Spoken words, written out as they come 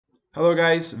Hello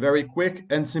guys, very quick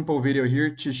and simple video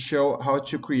here to show how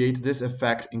to create this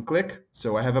effect in Qlik.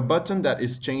 So I have a button that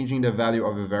is changing the value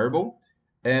of a variable,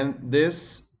 and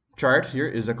this chart here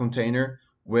is a container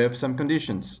with some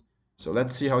conditions. So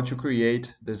let's see how to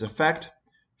create this effect.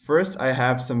 First, I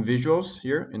have some visuals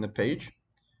here in the page.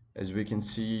 As we can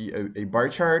see, a bar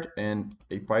chart and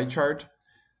a pie chart.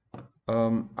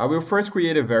 I will first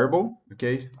create a variable,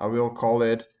 okay? I will call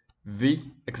it v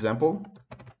example,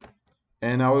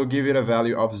 and I will give it a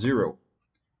value of 0.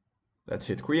 Let's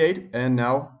hit create, and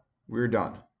now we're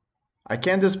done. I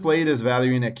can display this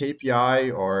value in a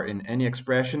KPI or in any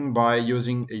expression by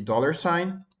using a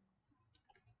 $sign,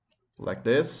 like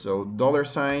this. So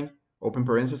 $sign, open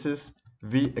parenthesis,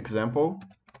 v example,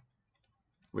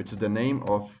 which is the name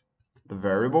of the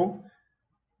variable.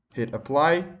 Hit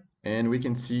apply, and we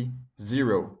can see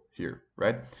 0 here,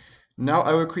 right? Now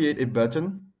I will create a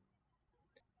button,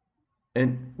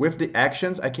 and with the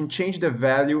actions, I can change the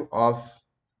value of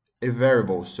a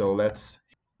variable. So let's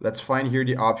find here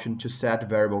the option to set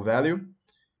variable value.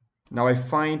 Now I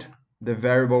find the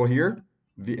variable here,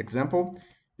 the example.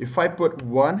 If I put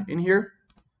 1 in here,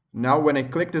 now when I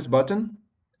click this button,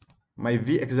 my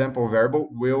v example variable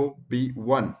will be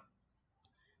 1.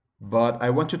 But I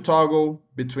want to toggle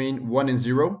between 1 and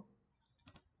 0.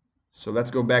 So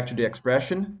let's go back to the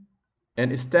expression.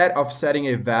 And instead of setting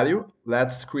a value,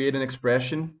 let's create an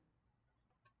expression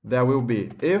that will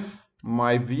be if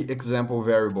my v example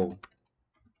variable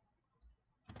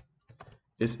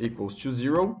is equals to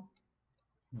 0,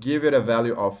 give it a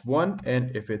value of 1,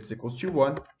 and if it's equals to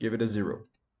 1, give it a 0.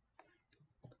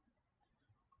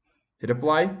 Hit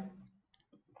apply.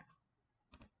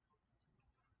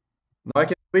 Now I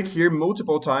can click here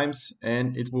multiple times,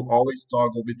 and it will always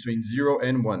toggle between 0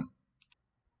 and 1.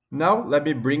 Now let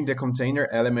me bring the container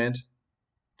element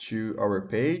to our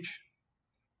page.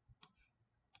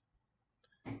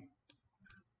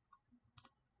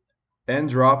 And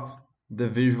drop the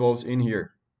visuals in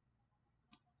here.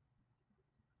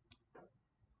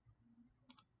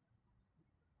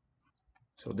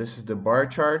 So this is the bar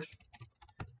chart.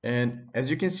 And as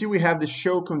you can see, we have the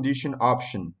show condition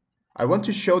option. I want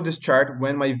to show this chart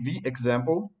when my v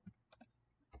example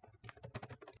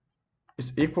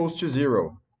is equals to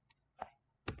 0.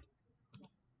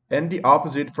 And the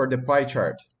opposite for the pie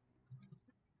chart.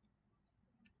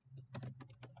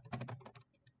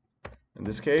 In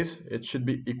this case, it should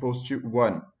be equals to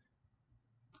 1.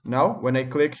 Now, when I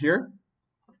click here,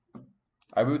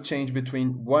 I will change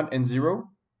between 1 and 0.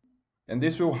 And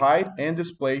this will hide and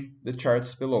display the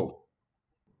charts below.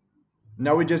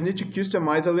 Now we just need to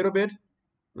customize a little bit.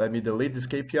 Let me delete this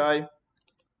KPI.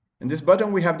 In this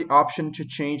button, we have the option to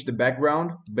change the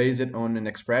background based on an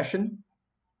expression.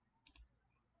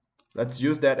 Let's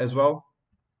use that as well.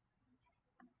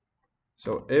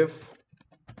 So if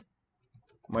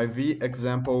my v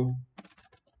example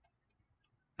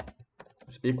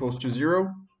is equals to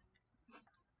 0,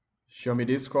 show me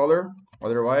this color.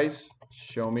 Otherwise,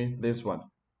 show me this one.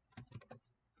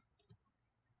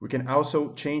 We can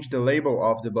also change the label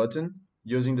of the button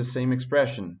using the same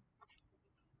expression.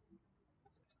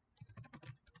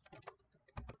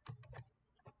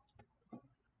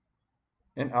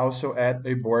 And also add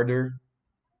a border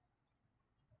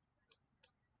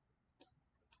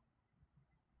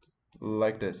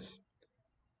like this.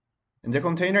 In the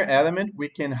container element, we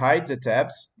can hide the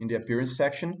tabs in the appearance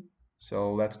section.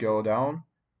 So let's go down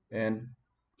and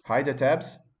hide the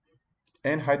tabs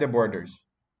and hide the borders.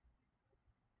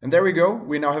 And there we go.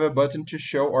 We now have a button to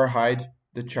show or hide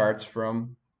the charts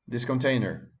from this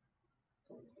container.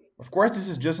 Of course, this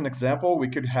is just an example. We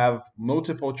could have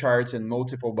multiple charts and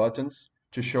multiple buttons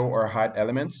to show or hide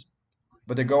elements.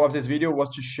 But the goal of this video was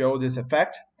to show this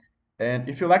effect. And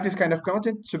if you like this kind of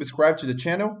content, subscribe to the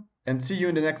channel and see you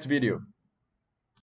in the next video.